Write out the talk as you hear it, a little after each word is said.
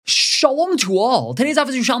Shalom to all. Today's daf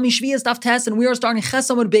is Yerushalmi Shevi'is daf test, and we are starting Ches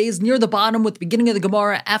Amud Beis near the bottom with the beginning of the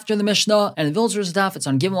Gemara after the Mishnah. And the Vilzer's daf, it's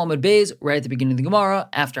on Gimel Amud Beis right at the beginning of the Gemara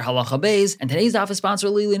after Halacha Beis. And today's daf is sponsored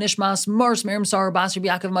Lili Nishmas Mars Miriam Sarah Bas Rabbi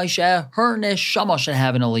Yaakov Moshe. Her neshama should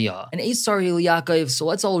have an aliyah. And Eis Sarah Yaakov. So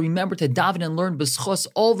let's all remember to daven and learn b'schus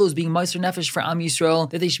all those being Meiser Nefesh for Am Yisrael,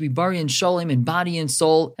 that they should be bari and shalom in body and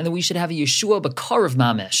soul, and that we should have a Yeshua b'kar of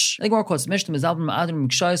mamish. And the Gemara quotes Mishnah Mezalbim Ma'adim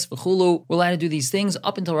Mikshayis v'chulu. We're allowed to do these things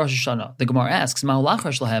up until Rosh Hashanah. The Gemara asks,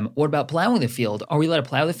 what about plowing the field? Are we allowed to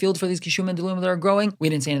plow the field for these kishum and deluim that are growing? We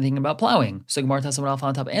didn't say anything about plowing. So Gemara Tassamat Alpha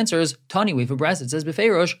on top answers, Tani, we have a brass, it says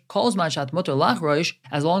Befeirosh, calls Mashat Mutter Lachrosh,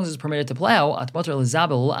 as long as it's permitted to plow, at Mutter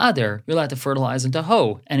Lizabel L'Ader, you're allowed to fertilize and to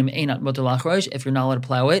hoe. And im Einat Mutter Lachrosh, if you're not allowed to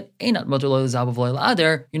plow it, Einat Mutter Lizabel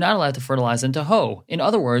L'Ader, you're not allowed to fertilize and to hoe. In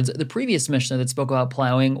other words, the previous Mishnah that spoke about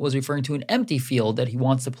plowing was referring to an empty field that he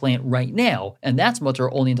wants to plant right now, and that's Mutter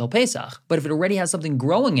only until Pesach. But if it already has something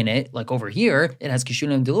growing in it, like over here, it has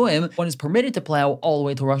kishunim and diluim, one is permitted to plow all the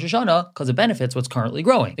way to Rosh Hashanah because it benefits what's currently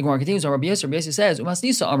growing. The Gemara continues on Rabbi Yosef. Rabbi Yosef says,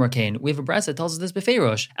 Umasnisa Amar Kain. We have a brass that tells us this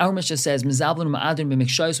befeirosh. Our Mishnah says, Mizavlin ma'adin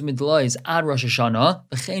b'mikshayis u'midlois ad Rosh Hashanah,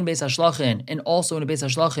 v'chein beis hashlachin, and also in a beis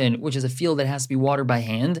hashlachin, which is a field that has to be watered by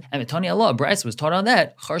hand. And Tani Allah, Bryce was taught on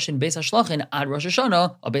that. Charshin beis hashlachin ad Rosh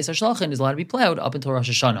Hashanah, a beis hashlachin is allowed to be plowed up until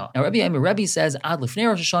Rosh Hashanah. Now Rabbi says, ad lifnei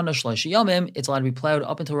Rosh Hashanah shlosh yamim, it's allowed to be plowed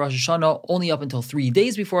up until Rosh Hashanah, only up until 3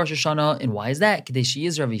 days before Rosh Hashanah. And why is that?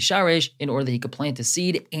 In order that he could plant a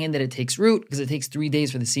seed and that it takes root, because it takes 3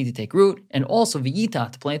 days for the seed to take root, and also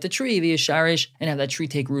v'yita, to plant a tree via sharish and have that tree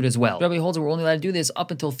take root as well. Rabbi holds that we're only allowed to do this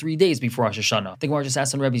up until 3 days before Rosh Hashanah. The Gemara just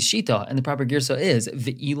asked on Rabbi's shita, and the proper girsa is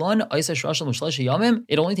v'ilan aisash rashal l'shlesh yamim.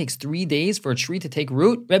 It only takes 3 days for a tree to take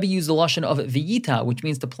root. Rabbi used the lashon of v'yita, which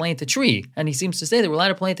means to plant a tree, and he seems to say that we're allowed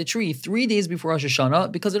to plant a tree 3 days before Rosh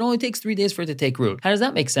Hashanah because it only takes 3 days for it to take root. How does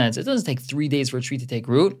that make sense? It doesn't take 3 days for a tree to take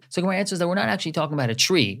root. So Gemara answers that we're not actually talking about a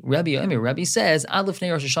tree. Rabbi says, Ad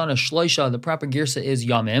lifnei Rosh Hashanah shloisha, the proper girsa is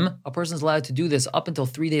yamim. A person's allowed to do this up until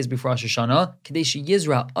 3 days before Rosh Hashanah, kadeshi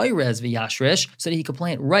yizra oirez v'yashrish, so that he could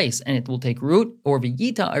plant rice and it will take root, or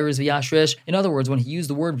v'yita oirez v'yashrish. In other words, when he used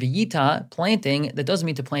the word v'yita, planting, that doesn't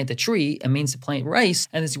mean to plant a tree, it means to plant rice,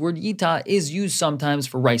 and this word yita is used sometimes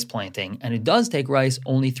for rice planting, and it does take rice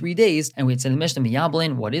only 3 days, and we had said in the Mishnah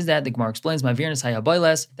miyablin, what is that? The Gemara explains, mavirnis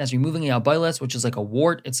hayabayles, that's removing a yabayles, which is like a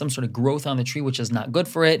wart, it's some sort of growth on the tree which is not good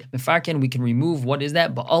for it. Mefarkin, we can remove, what is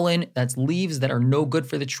that? Ba'alin, that's leaves that are no good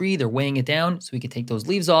for the tree, they're weighing it down, so we can take those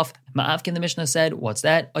leaves off. Ma'avkin, the Mishnah said, what's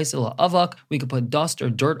that? Aisila avak, we could put dust or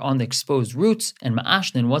dirt on the exposed roots. And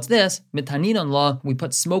ma'ashnin, what's this? Mitanin law, we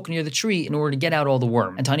put smoke near the tree in order to get out all the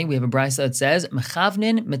worm. And Tani, we have a brisa that says,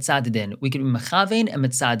 mechavnin mitzadidin, we can be mechavein and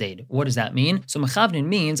mitzadid. What does that mean? So mechavnin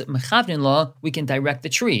means, mechavnin law, we can direct the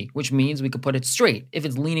tree, which means we could put it straight. If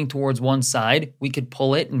it's leaning towards one side, we could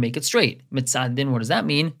pull it and make it straight. Mitzadidin, what does that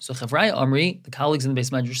mean? So Chavraya Amri, the colleagues in the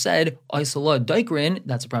Beis Medrash said, Aisala daikrin,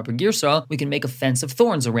 that's a proper girsa, we can make a fence of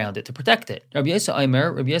thorns around it to protect it. Rabbi Yosef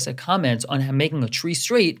Aimer, Rabbi Yosef comments on how making a tree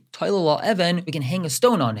straight, Tailala Evan, we can hang a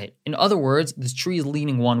stone on it. In other words, this tree is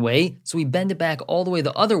leaning one way, so we bend it back all the way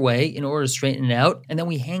the other way in order to straighten it out, and then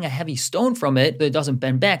we hang a heavy stone from it so it doesn't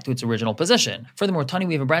bend back to its original position. Furthermore, Tani,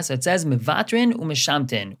 we have a brass that says, Mevatrin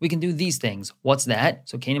u'mishamtin, we can do these things. What's that?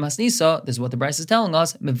 So Kainim Hasnisa, this is what the brass is telling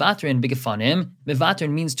us, Mevatrin bigefanim.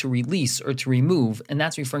 Mevatrin means to release or to remove, and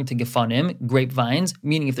that's referring to gefanim, grapevines,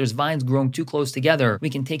 meaning if there's vines growing too close together, we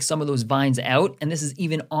can take some of those vines out, and this is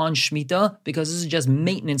even on Shemitah, because this is just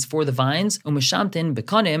maintenance for the vines. U'mishamtin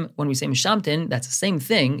bekanim, when we say mishamtin, that's the same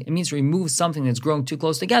thing. It means to remove something that's growing too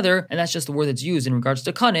close together, and that's just the word that's used in regards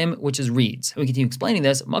to kanim, which is reeds. And we continue explaining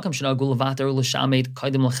this. Makam shenagul levater l'shamet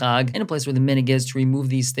kaidim l'chag, in a place where the minig is to remove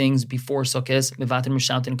these things before Sukkot, mevater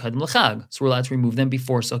mishamtin kaidim l'chag. So we're allowed to remove them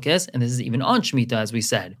before Sukkot, and this is even on Shemitah, as we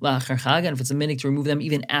said. La'achar chag, and if it's a minig to remove them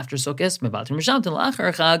even after Sukkot, mevater mishamtin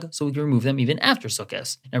la'achar chag, so we can remove them even after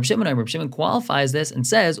Sukkot. Now Reb Shimon qualifies this and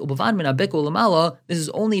says, Ubavad min abika u'lamala, this is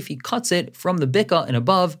only if he cuts it from the bika and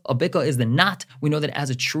above. A bika is the knot. We know that as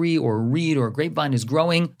a tree or a reed or a grapevine is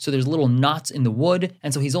growing, so there's little knots in the wood,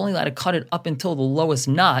 and so he's only allowed to cut it up until the lowest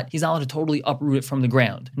knot. He's not allowed to totally uproot it from the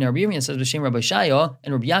ground. Now Rabbi Yirmiyah says b'shem Rabbi Shaya,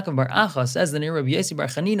 and Rabbi Yaakov bar Acha says the name Rabbi Yossi bar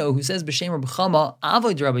Chanino, who says b'shem Rabbi Chama,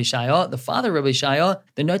 avoid Rabbi Shaya, the father of Rabbi Shaya,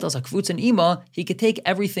 the noitas hakvutz and ima, he could take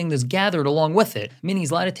everything that's gathered along with it, meaning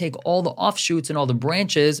he's allowed to take all the offshoots and all the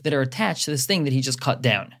branches that are attached to this thing that he just cut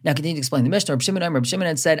down. Now continue to explain the Mishnah. Rabbi Shimon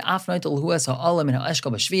had said,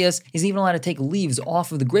 he's even allowed to take leaves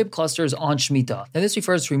off of the grape clusters on Shemitah. Now this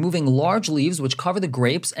refers to removing large leaves which cover the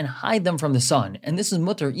grapes and hide them from the sun. And this is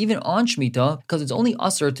mutter even on Shemitah because it's only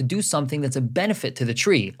usher to do something that's a benefit to the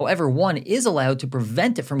tree. However, one is allowed to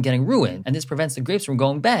prevent it from getting ruined, and this prevents the grapes from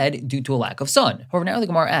going bad due to a lack of sun. However, now the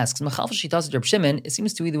Gemara asks, Mechalfa Shitas Reb Shimon, it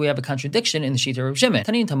seems to be that we have a contradiction in the Shita of Reb Shimon.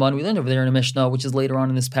 Tani and Taman, we learned over there in a Mishnah, which is later on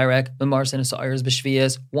in this parak, B'mars and Sa'ires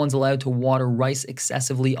b'Shvi'is, one's allowed to water rice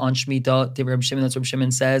excessively on Shemitah. Reb Shimon, that's what Reb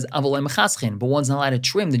Shimon says, Avolei Mechaschin, but one's not allowed to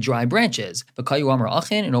trim the dry branches. But Kayu Amar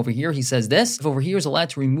Achin, and over here he says this, if over here is allowed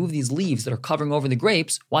to remove these leaves that are covering over the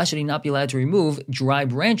grapes, why should he not be allowed to remove dry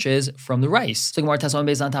branches from the rice? So Gemara Tasman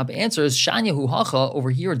based on top answers, Shanya Hu Hacha, over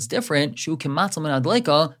here it's different, Shu Kimatzal Min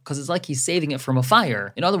Adleika, because it's like he's saving it from a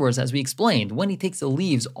fire. In other words, as we explained, when he takes the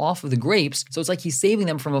leaves off of the grapes, so it's like he's saving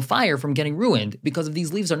them from a fire from getting ruined, because if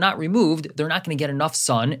these leaves are not removed, they're not going to get enough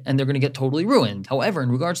sun and they're going to get totally ruined. However, in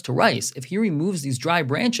regards to rice, if he removes these dry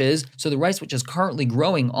branches, so the rice which is currently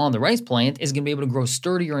growing on the rice plant is going to be able to grow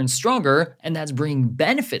sturdier and stronger, and that's bringing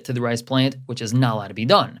benefit to the rice plant, which is not allowed to be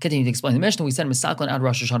done. Continue to explain the Mishnah, we said Misaklan ad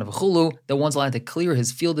Rosh Hashanah v'chulu, that one's allowed to clear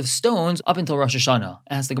his field of stones up until Rosh Hashanah.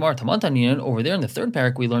 As the Gemara Tamantanian, over there in the third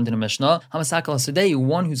parak we learned in a Mishnah, Hamasakal Sadei,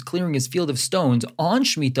 one who's clearing his field of stones on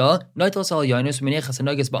Shemitah,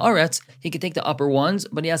 he could take the upper ones,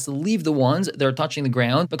 but he has to leave the ones that are touching the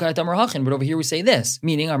ground. But over here we say this,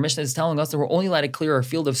 meaning our Mishnah is telling us that we're only allowed to clear our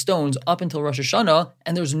field of stones up until Rosh Hashanah,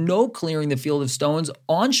 and there's no clearing the field of stones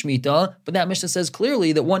on Shemitah, but that Mishnah says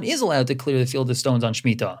clearly that one is allowed to clear the field of stones on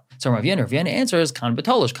Shemitah. So Rav Yana answers, Kan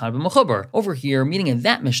B'tolish, Kan B'mechubar. Over here, meaning in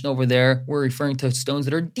that Mishnah over there, we're referring to stones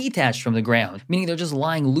that are detached from the ground, meaning they're just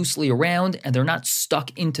lying loosely around and they're not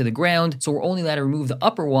stuck into the ground, so we're only allowed to remove the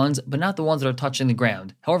upper ones, but not the ones that are touching the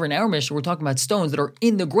ground. However, in our Mishnah, we're talking about stones that are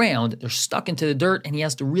in the ground, they're stuck into the dirt, and he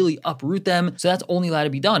has to really uproot them, so that's only allowed to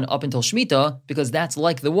be done up until Shemitah, because that's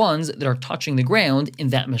like the ones that are touching the ground in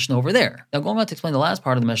that Mishnah over there. Now, going on to explain the last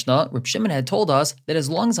part of the Mishnah, Reb Shimon had told us that as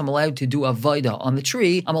long as I'm allowed to do avodah on the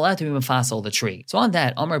tree, I'm allowed to be mefasel the tree. So on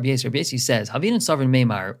that, Amar Rabbi says, Havin and Savrin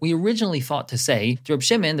Meimar, we originally thought to say, to Reb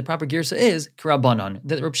Shimon, the proper girsa is K'Rabbanan,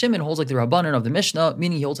 that Reb Shimon holds like the Rabbanan of the Mishnah,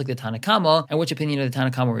 meaning he holds like the Tanakama, and which opinion of the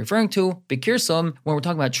Tanakama we're referring to? B'kirsum, when we're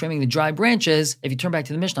talking about trimming the dry branches, if you turn back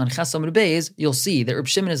to the Mishnah on Chesam and Beis, you'll see that Reb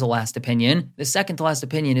Shimon is the last opinion, the second to last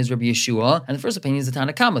opinion is Rabbi Yeshua, and the first opinion is the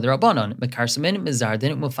Tanakama, the Rabbanan, Mekarsamin,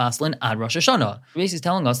 Mizardin, Mufaslin, Ad Rosh Hashanah. Rabbi is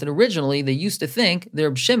telling us that originally they used to think that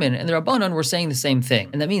Reb Shimon and the Rabbanan were saying the same thing,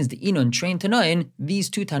 and that means the Inun trained Tanaim, these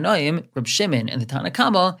two Tanaim, Reb Shimon and the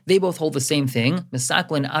Tanakama, they both hold the same thing,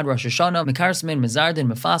 Mesaklin, Ad Rosh Hashanah, Mekarsamin,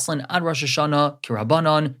 Mizardin, Mufaslin, Ad Rosh Hashanah,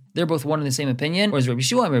 Kirabanan. They're both one in the same opinion, whereas Rabbi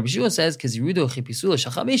Yeshua says,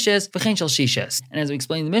 and as we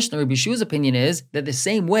explained in the Mishnah, Rabbi Yeshua's opinion is that the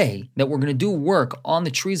same way that we're going to do work on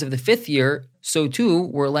the trees of the 5th year, so too,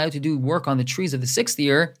 we're allowed to do work on the trees of the 6th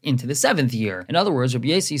year into the 7th year. In other words, Rabbi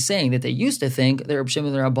Yossi is saying that they used to think that Rabbi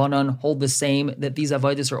Shimon and Rabbanan hold the same, that these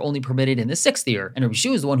avodas are only permitted in the 6th year. And Rabbi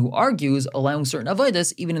Yeshua is the one who argues allowing certain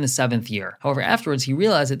avodas even in the 7th year. However, afterwards, he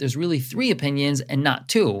realized that there's really 3 opinions and not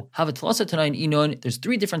 2. Havatlasa Tanaim Inun, there's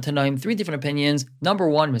 3 different Tanaim, 3 different opinions. Number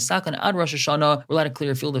 1, Mesakan Ad Rosh Hashanah, we're allowed to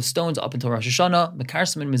clear a field of stones up until Rosh Hashanah.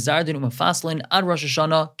 Mekarsamin Mizardin Umafaslin Ad Rosh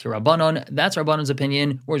Hashanah, Kirabanan, that's Rabbanan's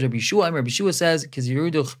opinion. Whereas Rabbi Yeshua says,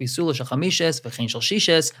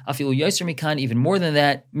 even more than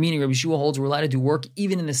that, meaning Rabbi Yeshua holds we're allowed to do work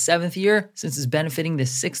even in the 7th year, since it's benefiting the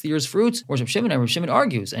 6th year's fruits. Whereas Rabbi Shimon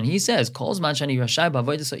argues, and he says, and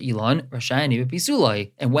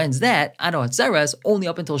when's that? Only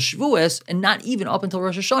up until Shavuos, and not even up until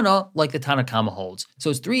Rosh Hashanah, like the Tanakama holds. So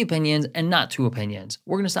it's 3 opinions and not 2 opinions.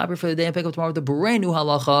 We're going to stop here for the day and pick up tomorrow with a brand new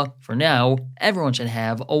halacha. For now, everyone should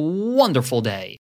have a wonderful day.